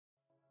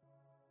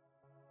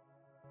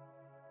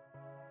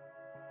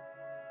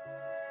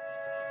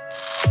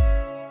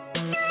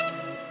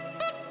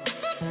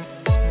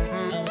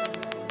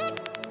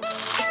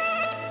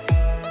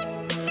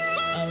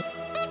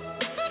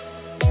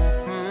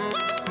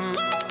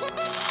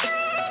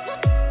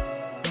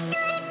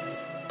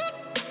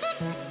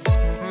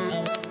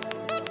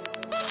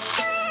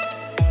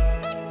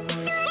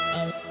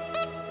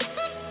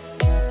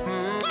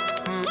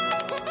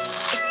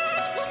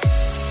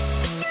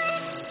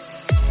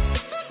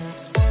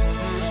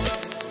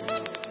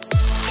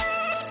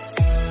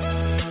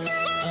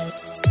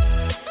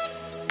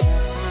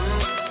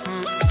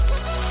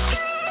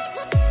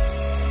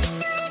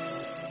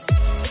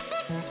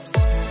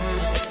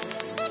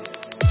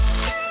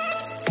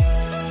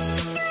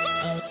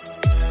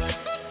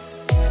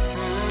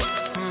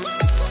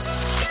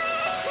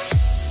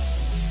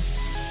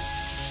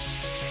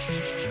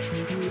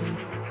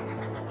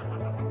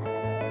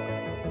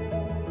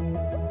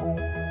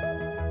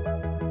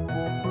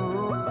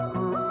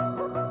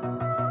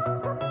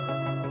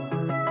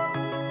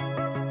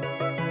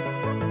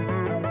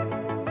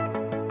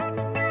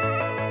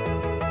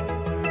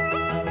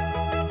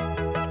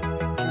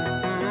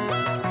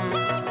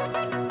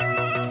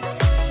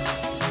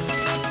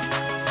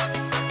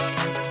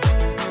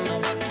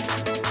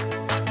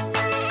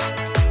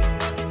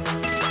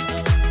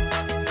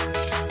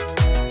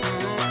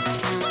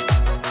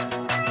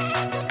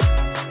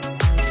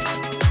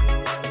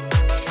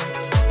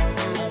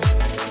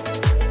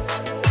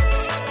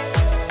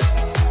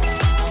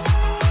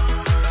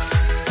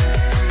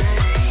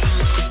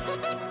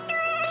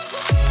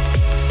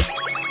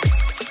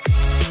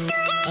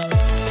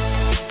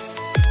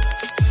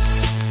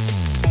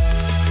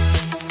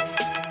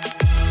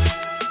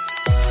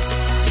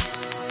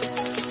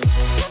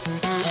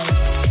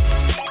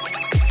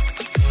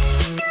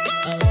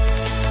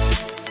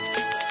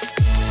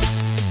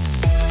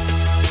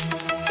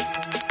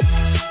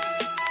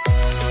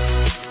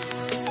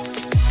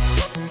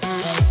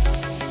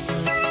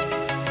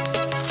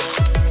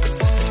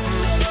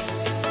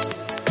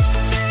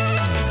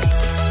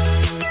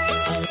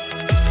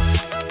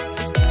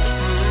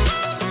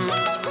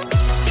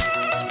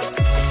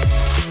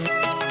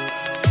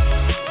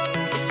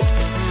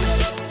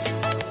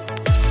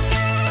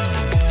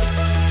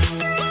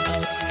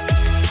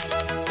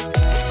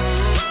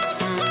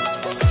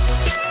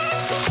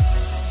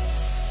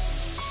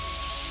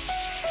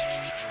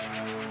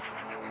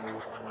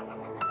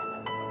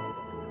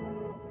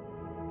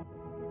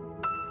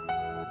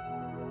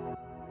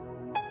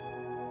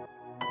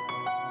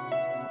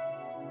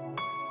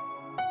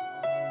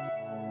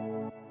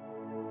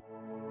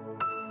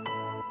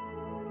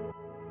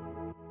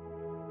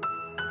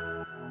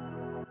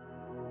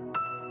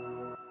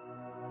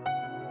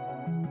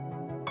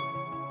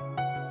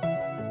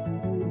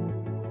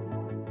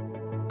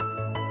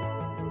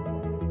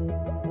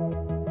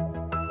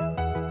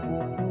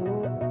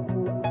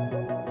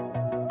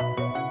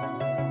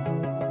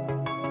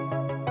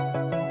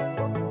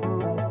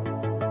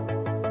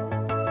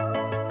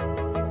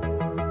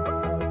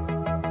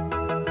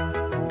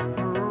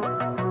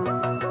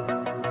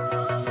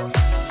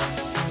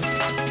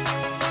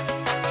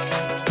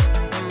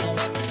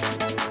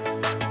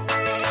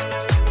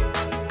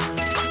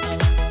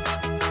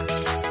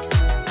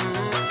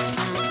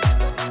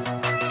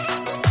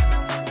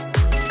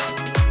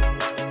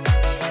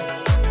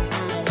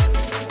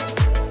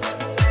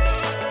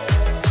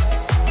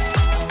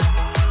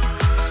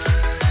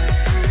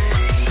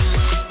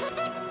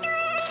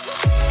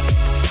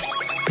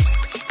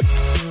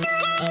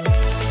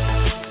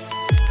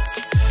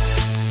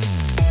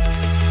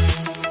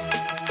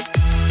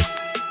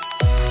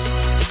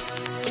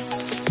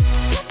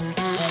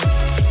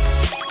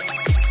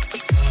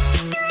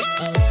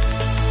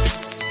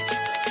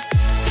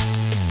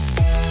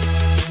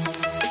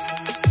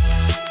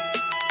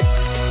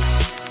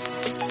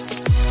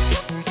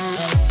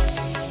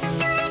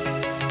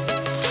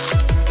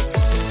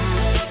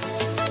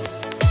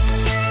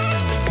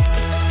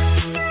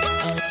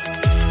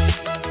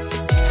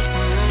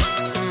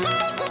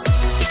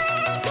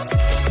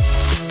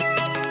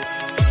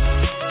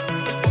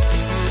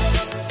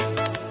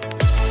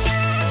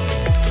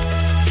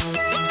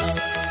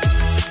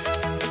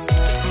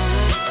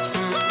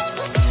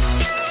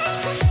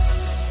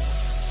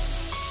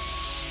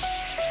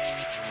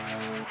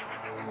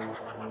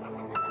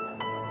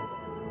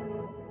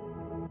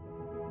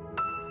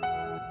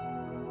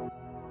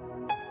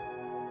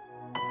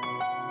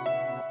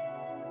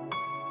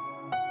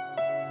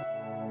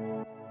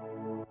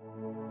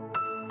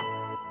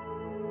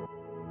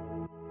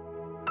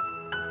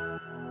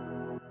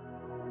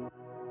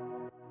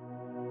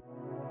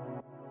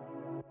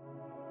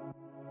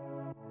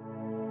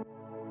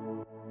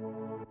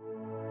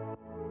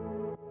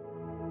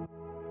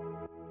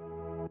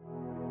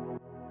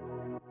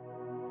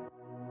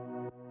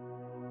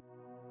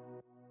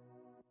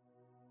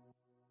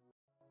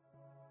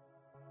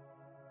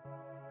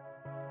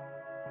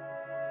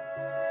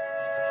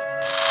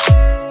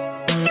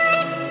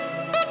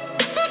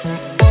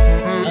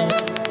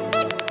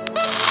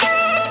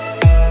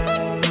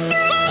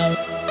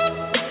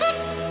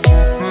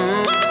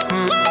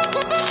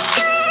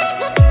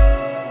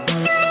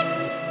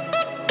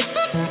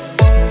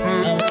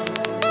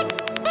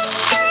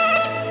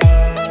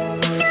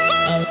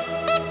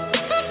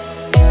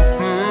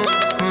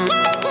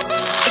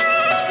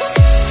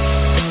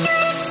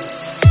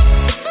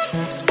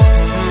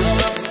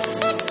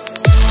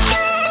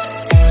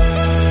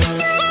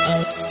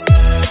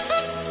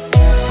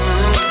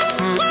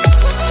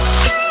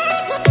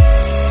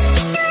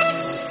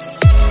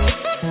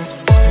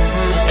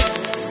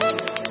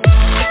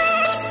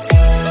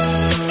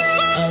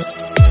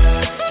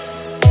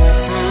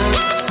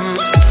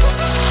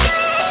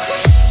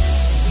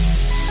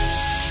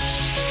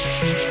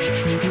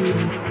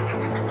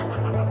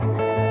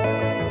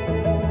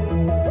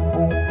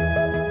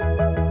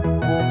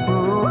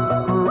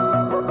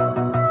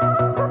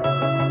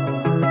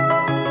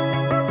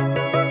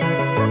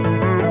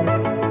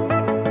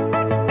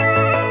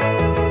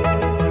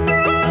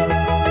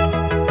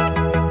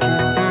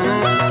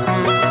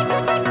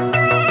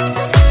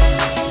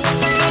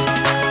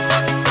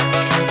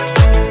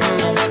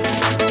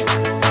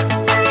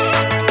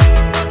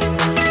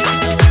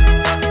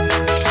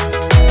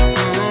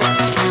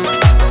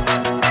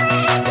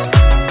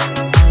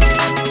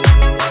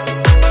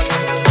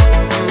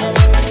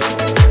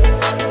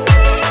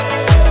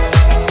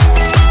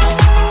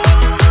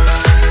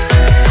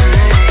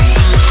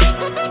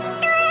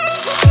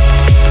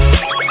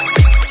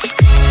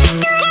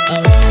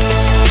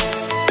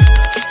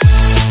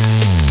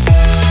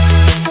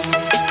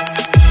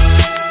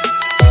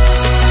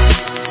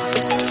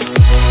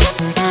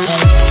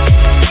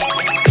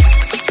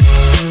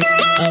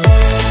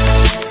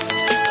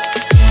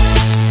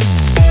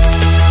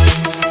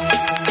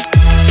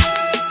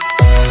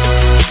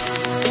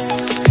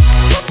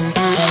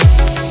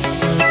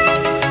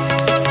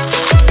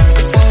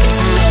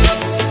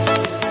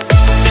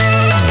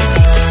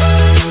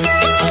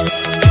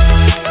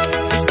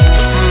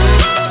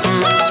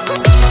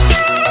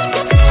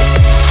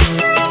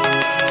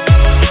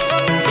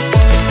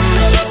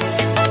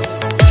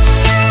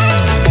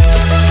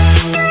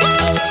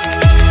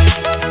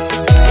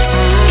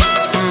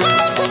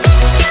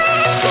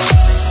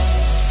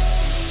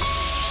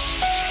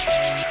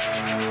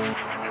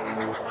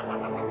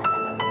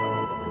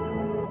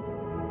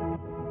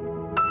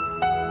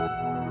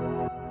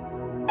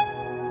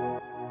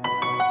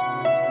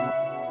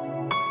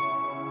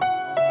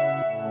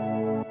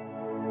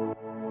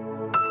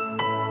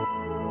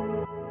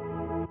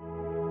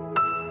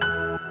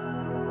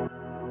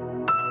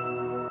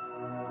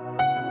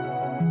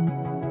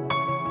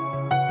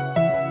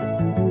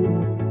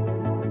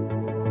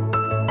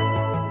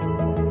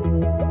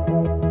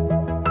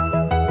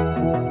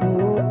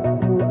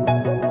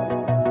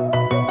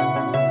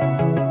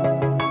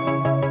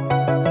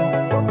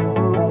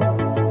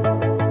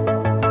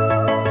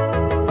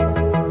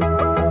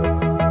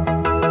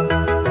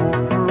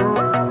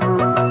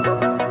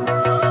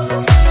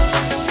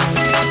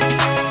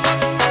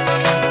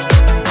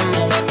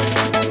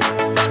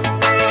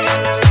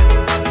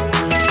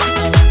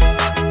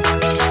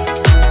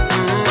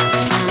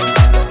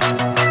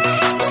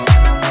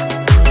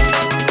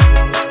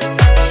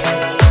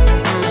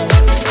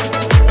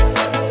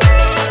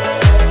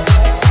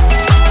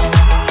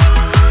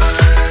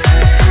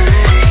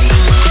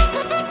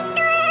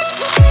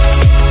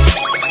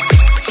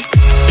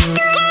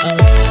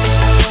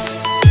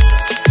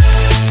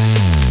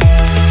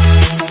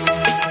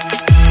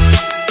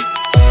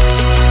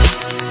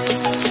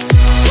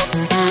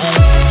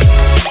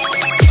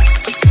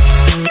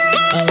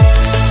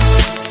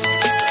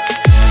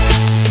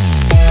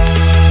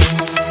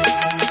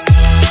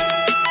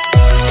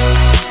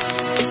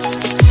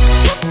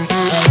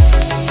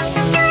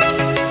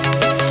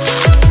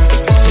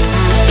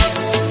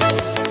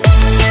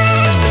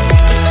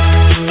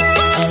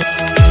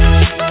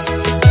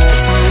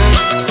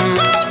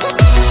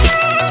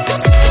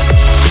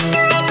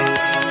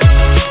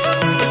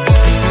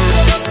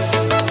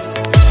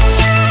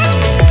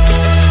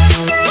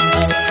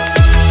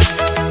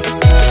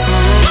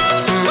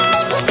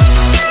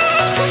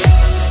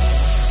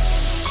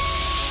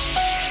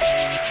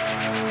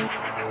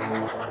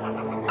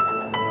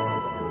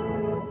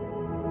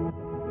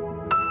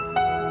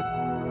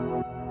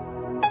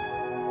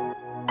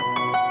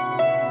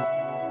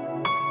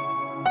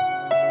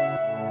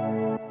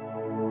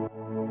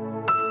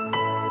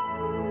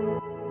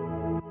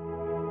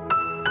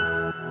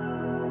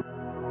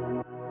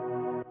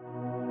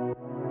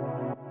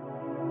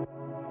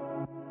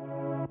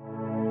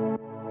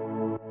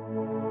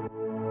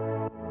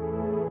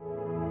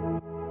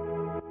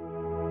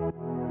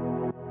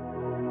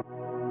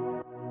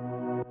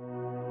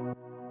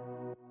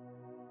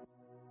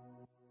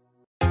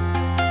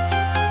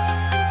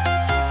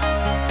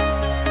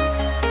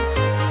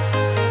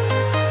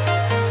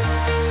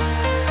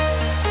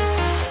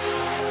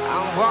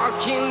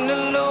Walking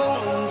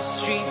alone, the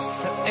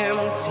streets are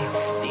empty.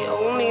 The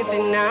only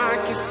thing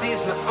I can see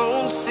is my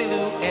own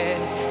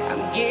silhouette.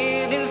 I'm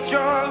getting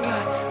stronger,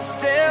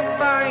 step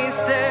by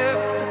step.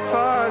 The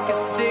clock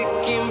is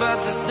ticking,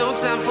 but there's no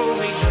time for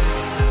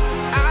regrets.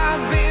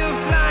 I've been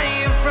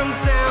flying from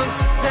town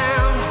to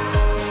town,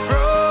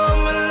 from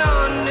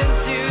London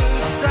to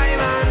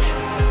Taiwan.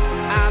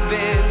 I've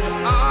been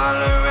all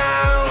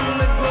around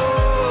the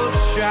globe,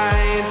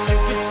 trying to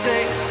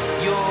protect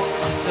your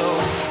soul.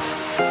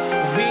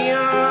 We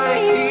are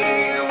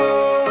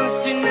heroes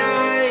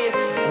tonight.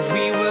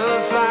 We will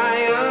fly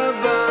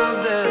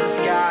above the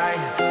sky.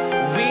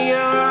 We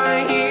are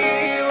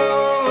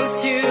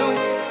heroes tonight.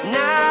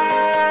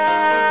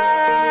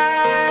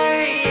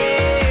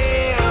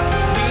 Yeah.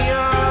 We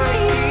are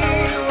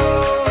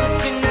heroes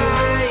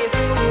tonight.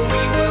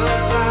 We will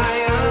fly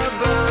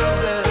above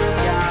the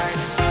sky.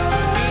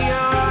 We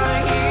are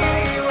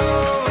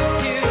heroes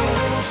tonight.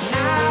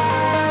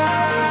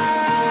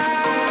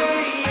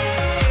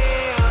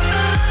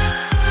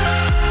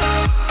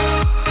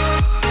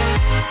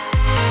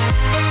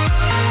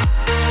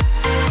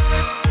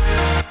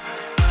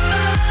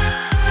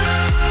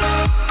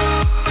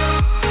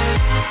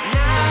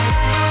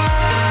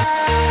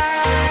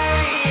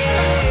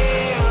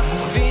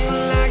 Feel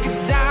like a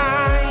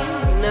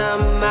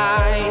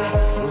dynamite,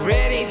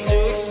 ready to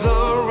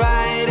explode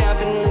right up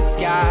in the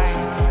sky.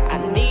 I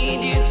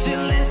need you to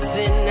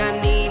listen, I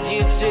need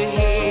you to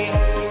hear,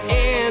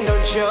 and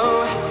don't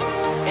show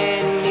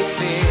any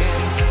fear.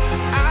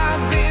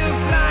 I've been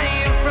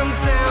flying from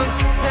town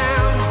to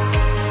town,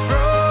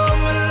 from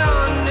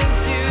London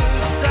to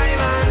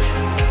Taiwan.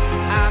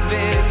 I've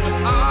been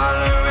all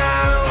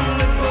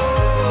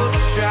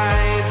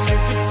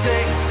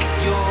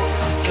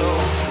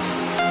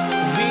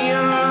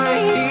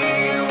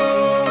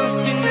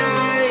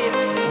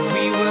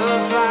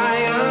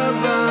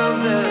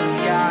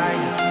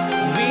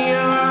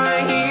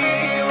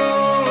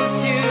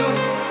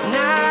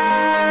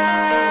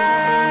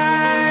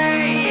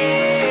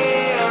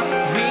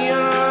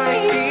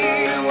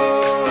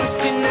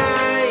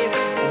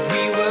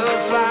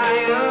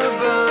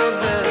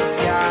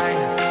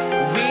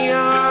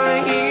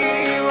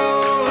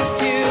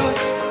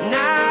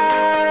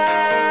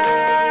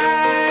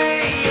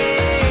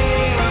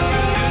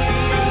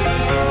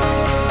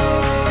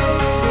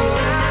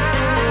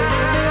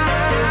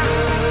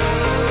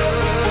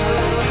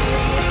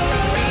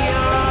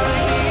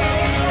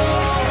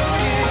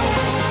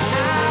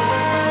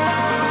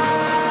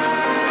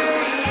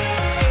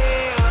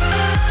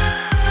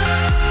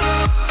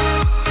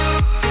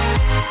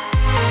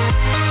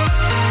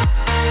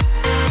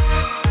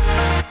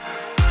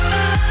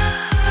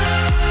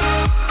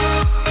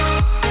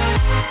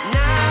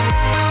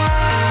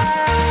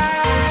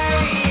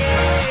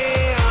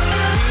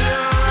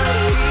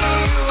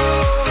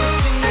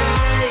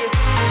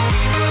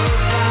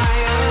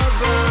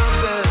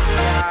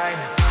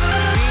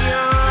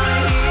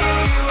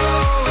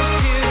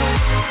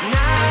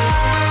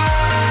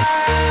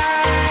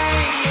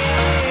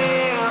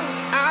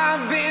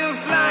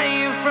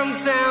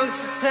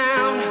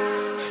town,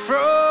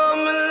 from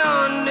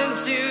London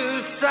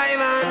to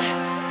Taiwan.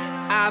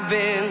 I've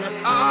been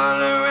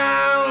all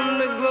around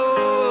the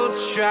globe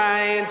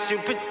trying to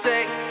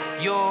protect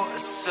your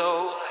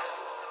soul.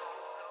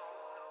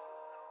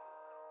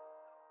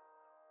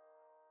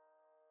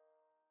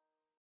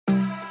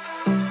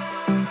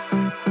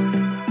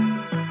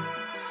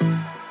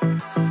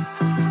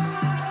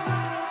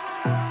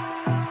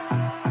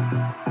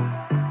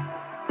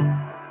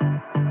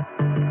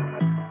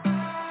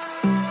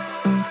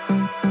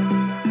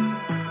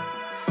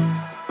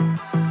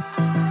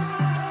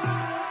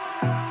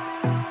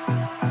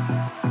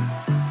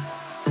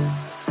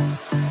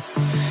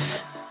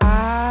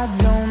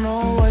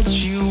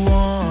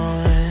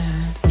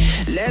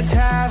 Let's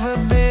have a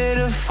bit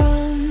of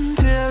fun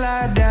till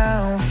I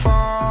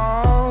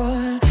downfall.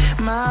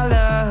 My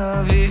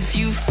love, if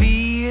you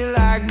feel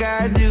like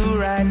I do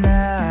right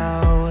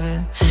now,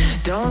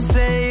 don't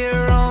say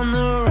you're on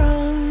the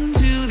run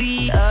to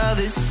the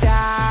other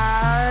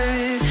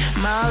side,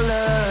 my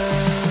love.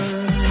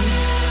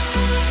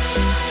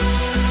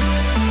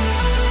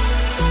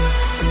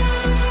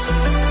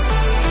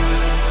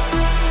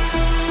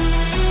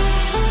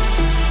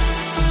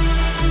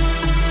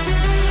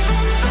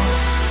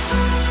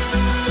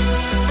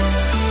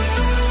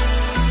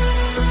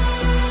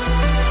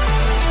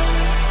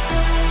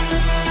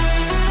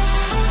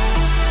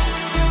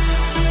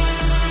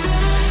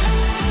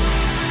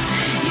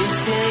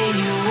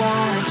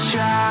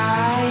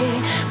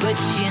 But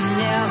you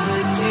never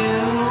do.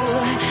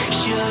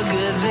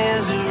 Sugar,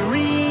 there's a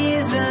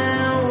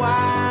reason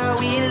why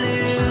we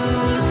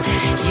lose.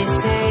 You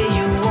say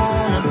you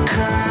wanna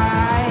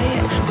cry,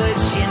 but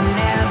you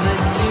never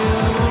do.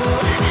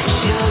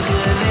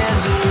 Sugar,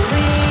 there's a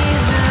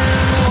reason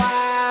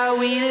why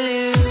we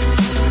lose.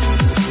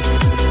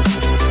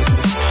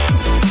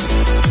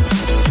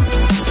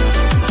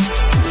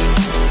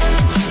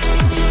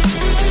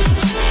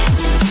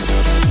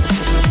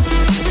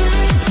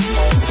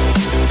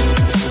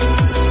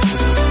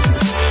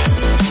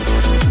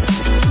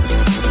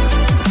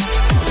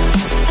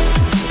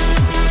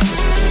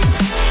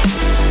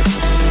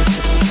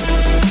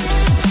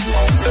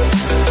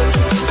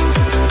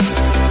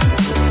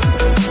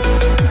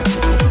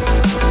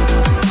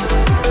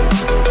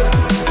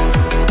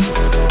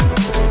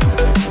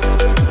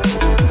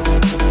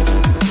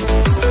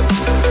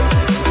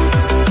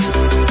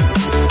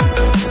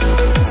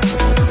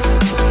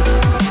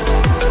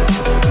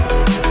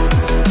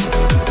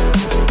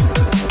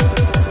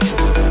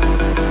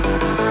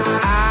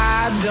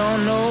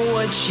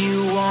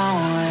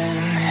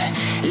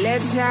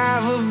 Let's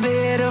have a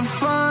bit of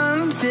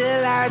fun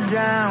till I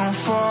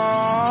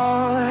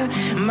downfall.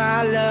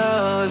 My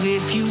love,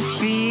 if you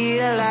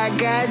feel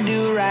like I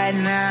do right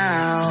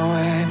now,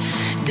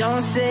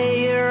 don't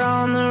say you're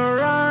on the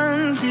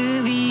run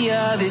to the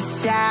other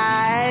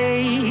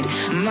side,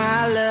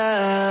 my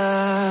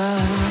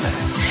love.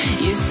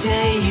 You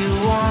say you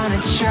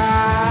wanna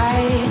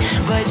try,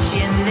 but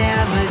you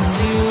never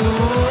do.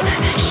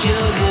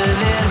 Sugar,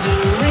 there's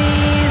a